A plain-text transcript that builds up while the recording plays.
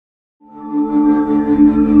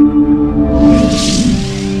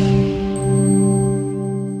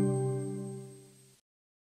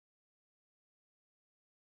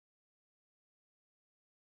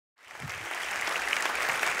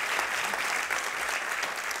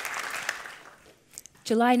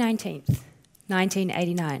July 19th,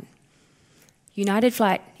 1989. United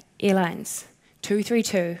Flight Airlines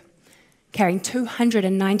 232, carrying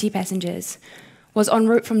 290 passengers, was en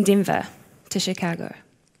route from Denver to Chicago.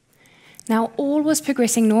 Now, all was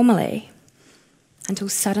progressing normally until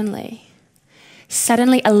suddenly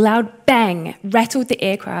a loud bang rattled the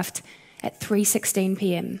aircraft at 3:16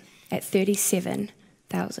 p.m. at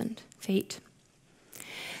 37,000 feet.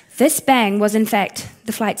 This bang was, in fact,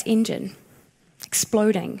 the flight's engine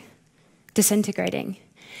exploding, disintegrating,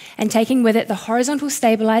 and taking with it the horizontal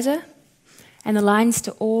stabilizer and the lines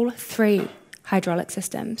to all 3 hydraulic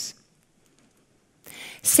systems.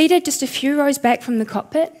 Seated just a few rows back from the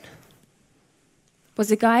cockpit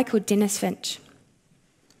was a guy called Dennis Finch.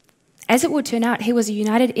 As it would turn out, he was a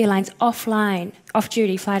United Airlines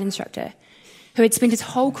off-duty flight instructor who had spent his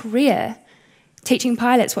whole career teaching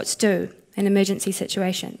pilots what to do in emergency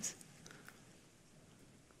situations.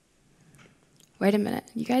 Wait a minute,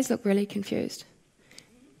 you guys look really confused.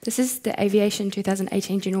 This is the Aviation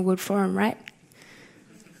 2018 General World Forum, right?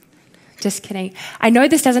 Just kidding. I know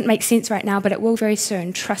this doesn't make sense right now, but it will very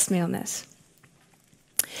soon. Trust me on this.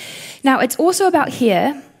 Now, it's also about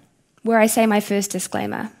here where I say my first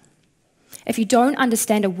disclaimer. If you don't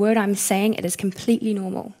understand a word I'm saying, it is completely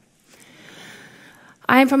normal.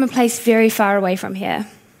 I am from a place very far away from here.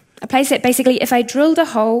 A place that basically, if I drilled a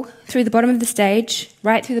hole through the bottom of the stage,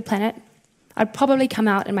 right through the planet, I'd probably come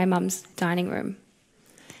out in my mum's dining room.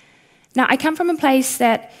 Now, I come from a place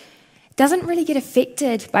that doesn't really get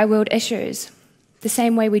affected by world issues the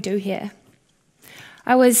same way we do here.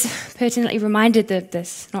 I was pertinently reminded of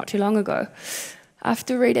this not too long ago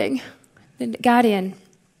after reading The Guardian.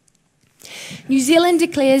 New Zealand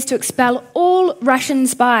declares to expel all Russian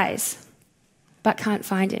spies, but can't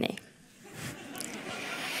find any.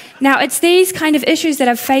 Now, it's these kind of issues that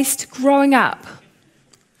I've faced growing up.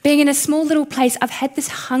 Being in a small little place, I've had this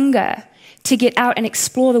hunger to get out and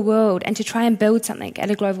explore the world and to try and build something at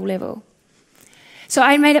a global level. So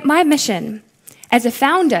I made it my mission as a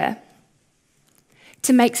founder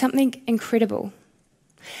to make something incredible.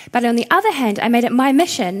 But on the other hand, I made it my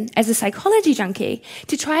mission as a psychology junkie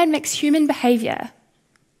to try and mix human behavior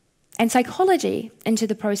and psychology into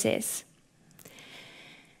the process.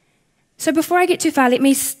 So before I get too far, let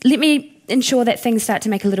me ensure that things start to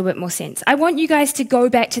make a little bit more sense. I want you guys to go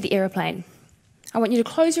back to the aeroplane. I want you to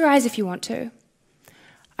close your eyes if you want to.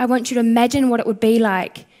 I want you to imagine what it would be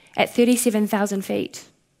like at 37,000 feet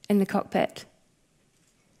in the cockpit.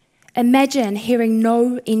 Imagine hearing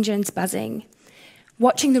no engines buzzing,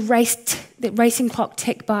 watching the racing clock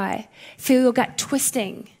tick by, feel your gut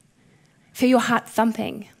twisting, feel your heart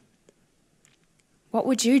thumping. What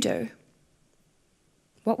would you do?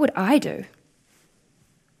 What would I do?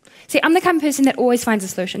 See, I'm the kind of person that always finds a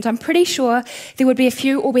solution, so I'm pretty sure there would be a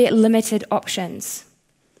few, albeit limited, options.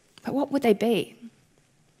 But what would they be?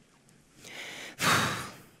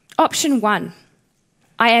 Option 1,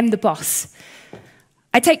 I am the boss.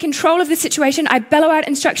 I take control of the situation, I bellow out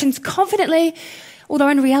instructions confidently, although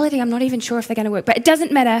in reality I'm not even sure if they're going to work. But it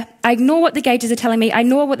doesn't matter. I ignore what the gauges are telling me, I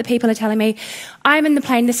ignore what the people are telling me. I'm in the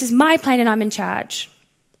plane, this is my plane and I'm in charge.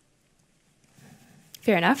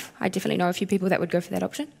 Fair enough. I definitely know a few people that would go for that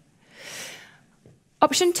option.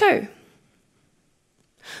 Option 2.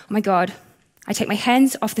 Oh my God. I take my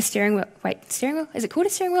hands off the steering wheel. Wait, steering wheel? Is it called a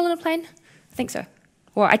steering wheel in a plane? I think so.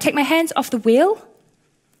 Or I take my hands off the wheel.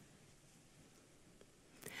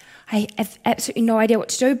 I have absolutely no idea what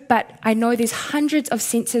to do, but I know there's hundreds of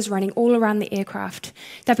sensors running all around the aircraft.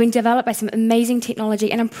 They've been developed by some amazing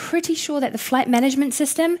technology, and I'm pretty sure that the flight management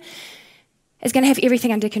system is going to have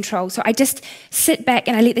everything under control. So I just sit back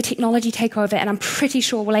and I let the technology take over, and I'm pretty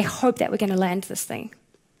sure, well, I hope that we're going to land this thing.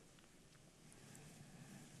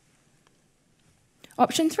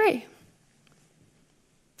 Option 3.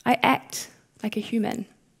 I act like a human.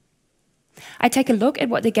 I take a look at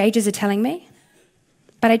what the gauges are telling me,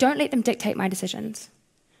 but I don't let them dictate my decisions.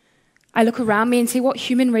 I look around me and see what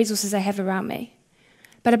human resources I have around me.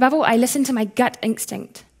 But above all, I listen to my gut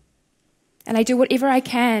instinct, and I do whatever I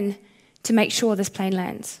can to make sure this plane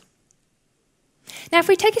lands. Now, if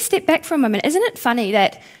we take a step back for a moment, isn't it funny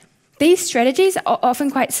that these strategies are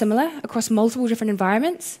often quite similar across multiple different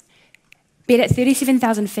environments? Be it at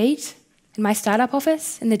 37,000 feet, in my startup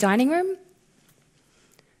office, in the dining room?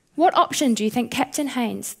 What option do you think Captain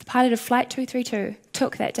Haynes, the pilot of Flight 232,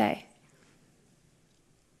 took that day?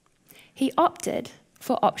 He opted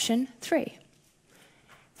for option 3.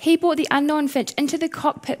 He brought the unknown Finch into the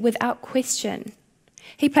cockpit without question.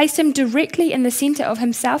 He placed him directly in the center of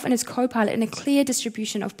himself and his co-pilot in a clear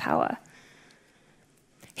distribution of power.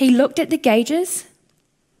 He looked at the gauges,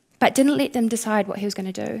 but didn't let them decide what he was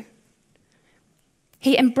going to do.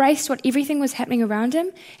 He embraced what everything was happening around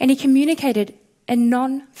him, and he communicated in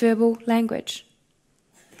non-verbal language.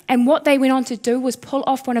 And what they went on to do was pull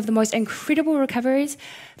off one of the most incredible recoveries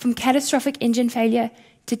from catastrophic engine failure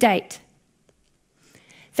to date.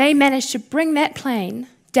 They managed to bring that plane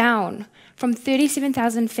down from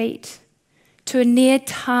 37,000 feet to a near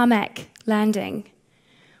tarmac landing.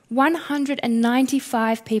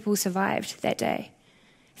 195 people survived that day,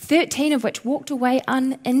 13 of which walked away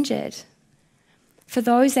uninjured. For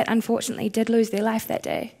those that unfortunately did lose their life that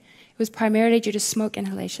day, it was primarily due to smoke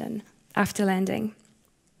inhalation after landing.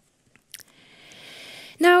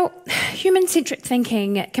 Now, human-centric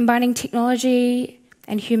thinking, combining technology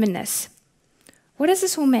and humanness. What does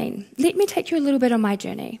this all mean? Let me take you a little bit on my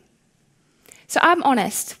journey. So I'm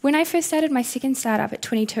honest, when I first started my second startup at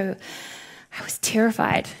 22, I was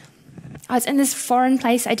terrified. I was in this foreign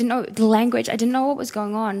place, I didn't know the language, I didn't know what was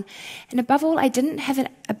going on. And above all, I didn't have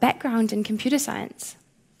a background in computer science.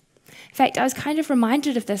 In fact, I was kind of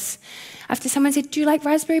reminded of this after someone said, "Do you like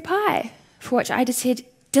Raspberry Pi?" For which I just said,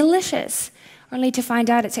 "Delicious," only to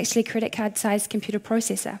find out it's actually a credit card-sized computer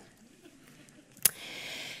processor.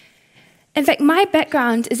 In fact, my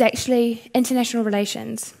background is actually international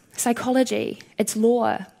relations, psychology, it's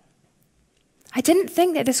law. I didn't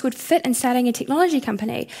think that this would fit in starting a technology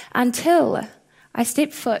company until I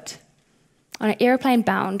stepped foot on an airplane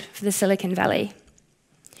bound for the Silicon Valley.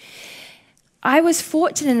 I was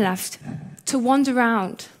fortunate enough to wander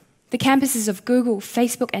around the campuses of Google,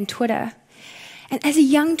 Facebook, and Twitter. And as a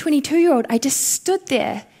young 22-year-old, I just stood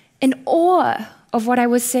there in awe of what I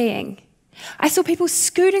was seeing. I saw people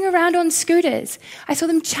scooting around on scooters. I saw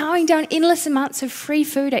them chowing down endless amounts of free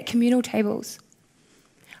food at communal tables.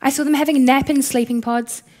 I saw them having a nap in sleeping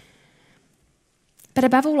pods. But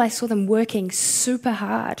above all, I saw them working super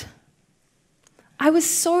hard. I was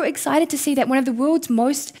so excited to see that one of the world's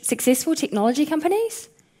most successful technology companies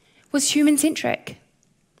was human-centric.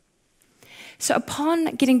 So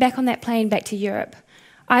upon getting back on that plane back to Europe,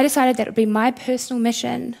 I decided that it would be my personal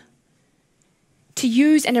mission to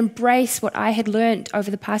use and embrace what I had learned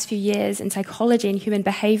over the past few years in psychology and human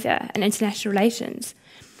behavior and international relations,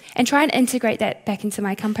 and try and integrate that back into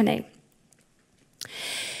my company.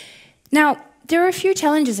 Now, there are a few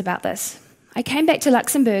challenges about this. I came back to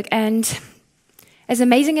Luxembourg, and as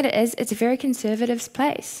amazing as it is, it's a very conservative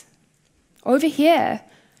place. Over here,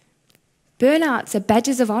 burnouts are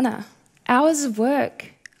badges of honor. Hours of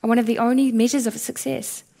work are one of the only measures of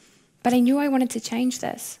success. But I knew I wanted to change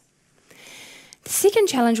this. The second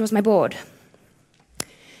challenge was my board.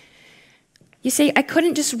 You see, I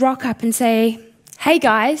couldn't just rock up and say, "Hey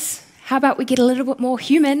guys, how about we get a little bit more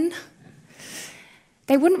human?"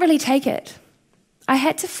 They wouldn't really take it. I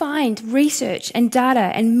had to find research and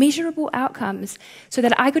data and measurable outcomes so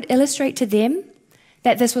that I could illustrate to them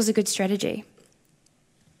that this was a good strategy.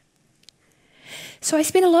 So I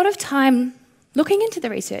spent a lot of time looking into the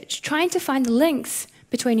research, trying to find the links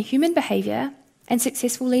between human behavior and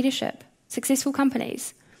successful leadership, successful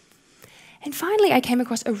companies. And finally, I came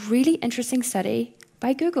across a really interesting study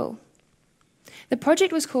by Google. The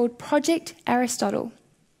project was called Project Aristotle.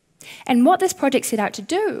 And what this project set out to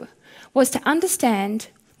do was to understand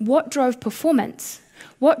what drove performance,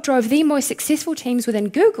 what drove the most successful teams within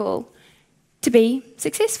Google to be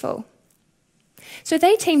successful. So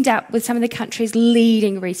they teamed up with some of the country's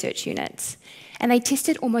leading research units, and they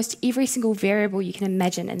tested almost every single variable you can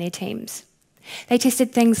imagine in their teams. They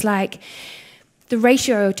tested things like the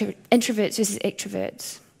ratio to introverts versus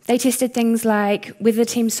extroverts. They tested things like whether the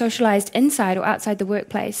team socialized inside or outside the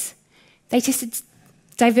workplace. They tested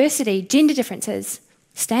diversity, gender differences,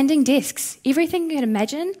 standing desks, everything you can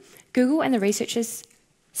imagine, Google and the researchers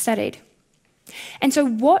studied. And so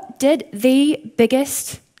what did the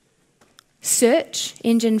biggest search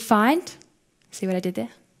engine find? See what I did there?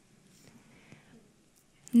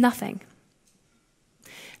 Nothing.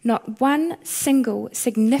 Not one single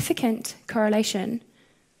significant correlation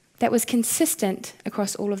that was consistent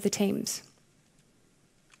across all of the teams.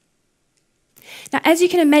 Now, as you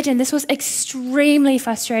can imagine, this was extremely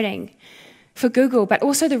frustrating for Google, but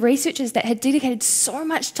also the researchers that had dedicated so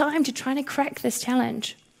much time to trying to crack this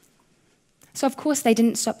challenge. So, of course, they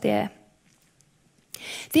didn't stop there.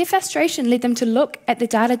 Their frustration led them to look at the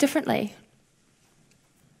data differently.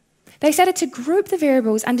 They started to group the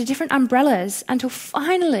variables under different umbrellas until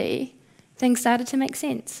finally things started to make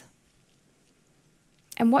sense.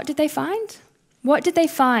 And what did they find? What did they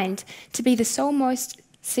find to be the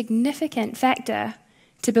significant factor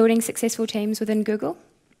to building successful teams within Google?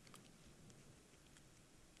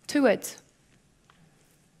 2 words.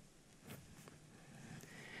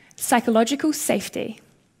 Psychological safety.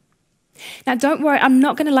 Now, don't worry, I'm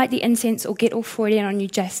not going to light the incense or get all Freudian on you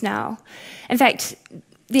just now. In fact,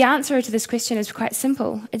 the answer to this question is quite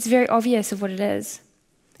simple. It's very obvious of what it is.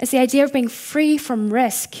 It's the idea of being free from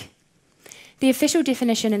risk. The official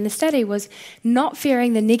definition in the study was not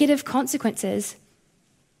fearing the negative consequences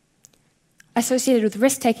associated with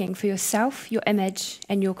risk-taking for yourself, your image,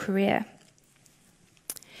 and your career.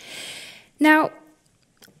 Now,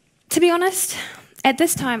 to be honest, at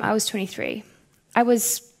this time I was 23. I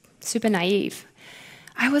was super naive.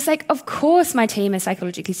 I was like, of course my team is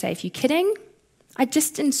psychologically safe. You kidding? I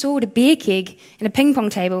just installed a beer keg and a ping pong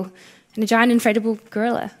table and a giant inflatable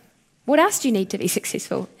gorilla. What else do you need to be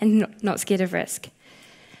successful and not scared of risk?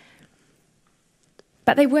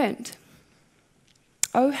 But they weren't.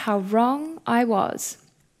 Oh, how wrong I was.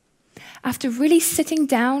 After really sitting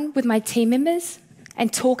down with my team members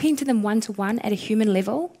and talking to them one-to-one at a human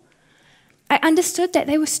level, I understood that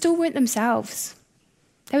they still weren't themselves.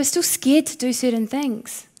 They were still scared to do certain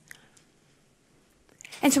things.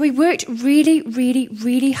 And so we worked really, really,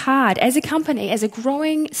 really hard as a company, as a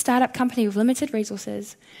growing startup company with limited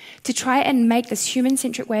resources, to try and make this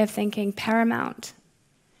human-centric way of thinking paramount.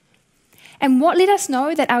 And what let us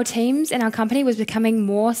know that our teams and our company was becoming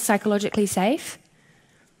more psychologically safe?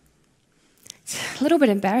 It's a little bit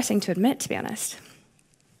embarrassing to admit, to be honest.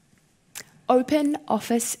 Open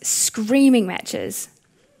office screaming matches.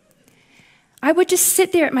 I would just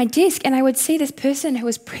sit there at my desk and I would see this person who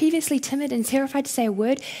was previously timid and terrified to say a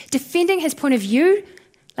word, defending his point of view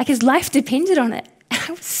like his life depended on it.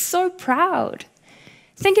 I was so proud.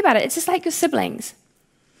 Think about it, it's just like your siblings.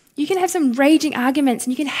 You can have some raging arguments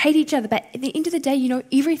and you can hate each other, but at the end of the day, you know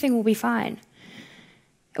everything will be fine.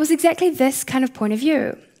 It was exactly this kind of point of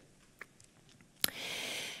view.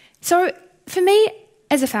 So for me,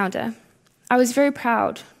 as a founder, I was very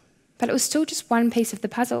proud, but it was still just one piece of the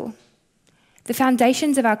puzzle. The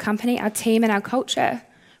foundations of our company, our team, and our culture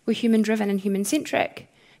were human-driven and human-centric,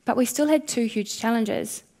 but we still had 2 huge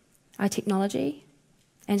challenges: our technology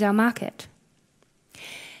and our market.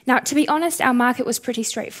 Now, to be honest, our market was pretty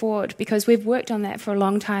straightforward because we've worked on that for a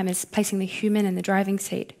long time as placing the human in the driving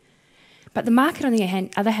seat. But the market, on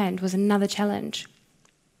the other hand, was another challenge.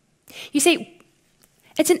 You see,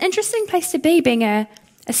 it's an interesting place to be being a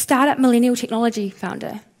startup millennial technology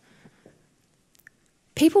founder.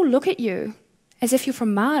 People look at you as if you're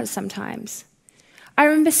from Mars sometimes. I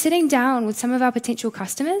remember sitting down with some of our potential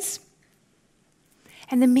customers,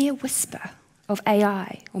 and the mere whisper of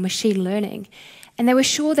AI or machine learning, and they were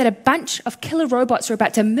sure that a bunch of killer robots were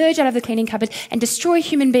about to emerge out of the cleaning cupboard and destroy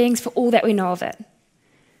human beings for all that we know of it.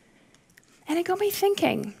 And it got me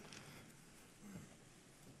thinking,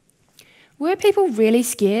 were people really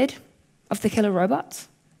scared of the killer robots?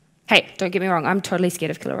 Hey, don't get me wrong, I'm totally scared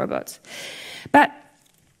of killer robots. But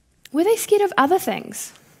were they scared of other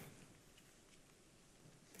things?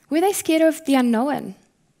 Were they scared of the unknown?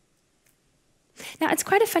 Now, it's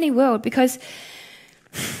quite a funny world because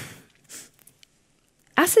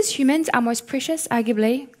us as humans, our most precious,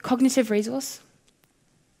 arguably, cognitive resource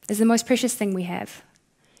is the most precious thing we have.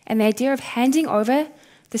 And the idea of handing over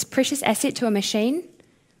this precious asset to a machine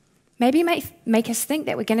maybe make us think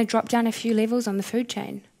that we're going to drop down a few levels on the food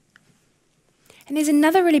chain. And there's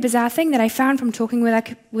another really bizarre thing that I found from talking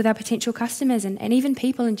with our potential customers and even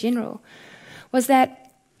people in general, was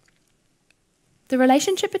that the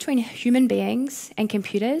relationship between human beings and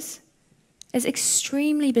computers is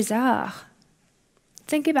extremely bizarre.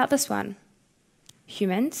 Think about this one.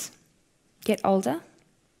 Humans get older,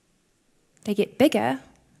 they get bigger,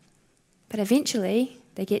 but eventually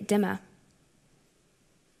they get dimmer.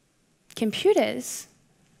 Computers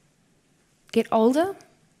get older,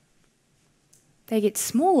 they get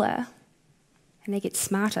smaller, and they get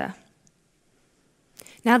smarter.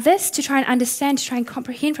 Now this, to try and understand, to try and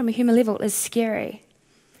comprehend from a human level, is scary.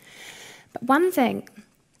 But one thing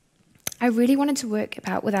I really wanted to work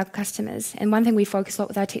about with our customers, and one thing we focus a lot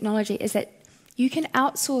with our technology, is that you can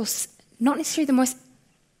outsource not necessarily the most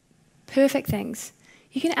perfect things.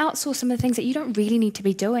 You can outsource some of the things that you don't really need to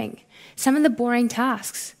be doing, some of the boring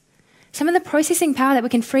tasks, some of the processing power that we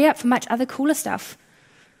can free up for much other cooler stuff.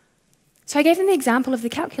 So I gave them the example of the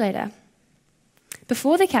calculator.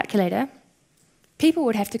 Before the calculator, people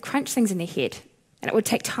would have to crunch things in their head, and it would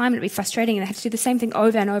take time and it would be frustrating, and they had to do the same thing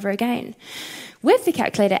over and over again. With the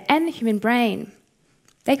calculator and the human brain,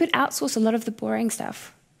 they could outsource a lot of the boring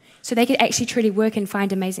stuff, so they could actually truly work and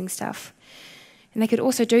find amazing stuff. And they could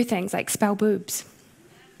also do things like spell boobs.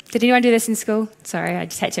 Did anyone do this in school? Sorry, I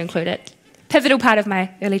just had to include it. Pivotal part of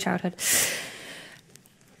my early childhood.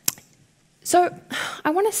 So I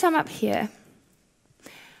want to sum up here.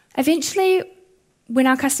 Eventually, when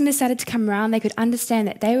our customers started to come around, they could understand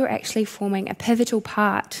that they were actually forming a pivotal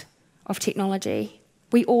part of technology.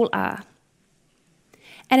 We all are.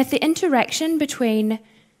 And if the interaction between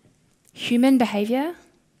human behaviour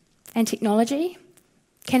and technology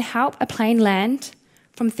can help a plane land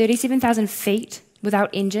from 37,000 feet without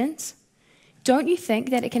engines, don't you think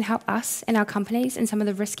that it can help us and our companies in some of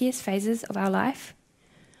the riskiest phases of our life?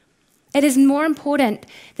 It is more important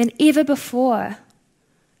than ever before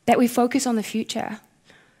that we focus on the future.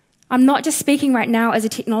 I'm not just speaking right now as a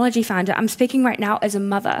technology founder, I'm speaking right now as a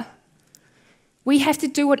mother. We have to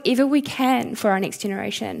do whatever we can for our next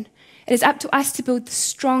generation. It is up to us to build the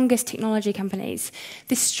strongest technology companies,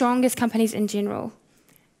 the strongest companies in general,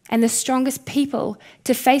 and the strongest people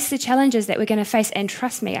to face the challenges that we're going to face. And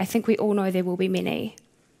trust me, I think we all know there will be many.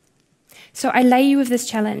 So I lay you with this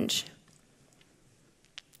challenge.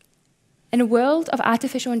 In a world of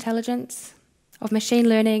artificial intelligence, of machine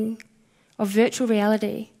learning, of virtual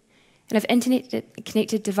reality, and of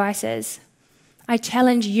internet-connected devices, I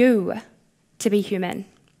challenge you to be human.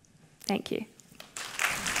 Thank you.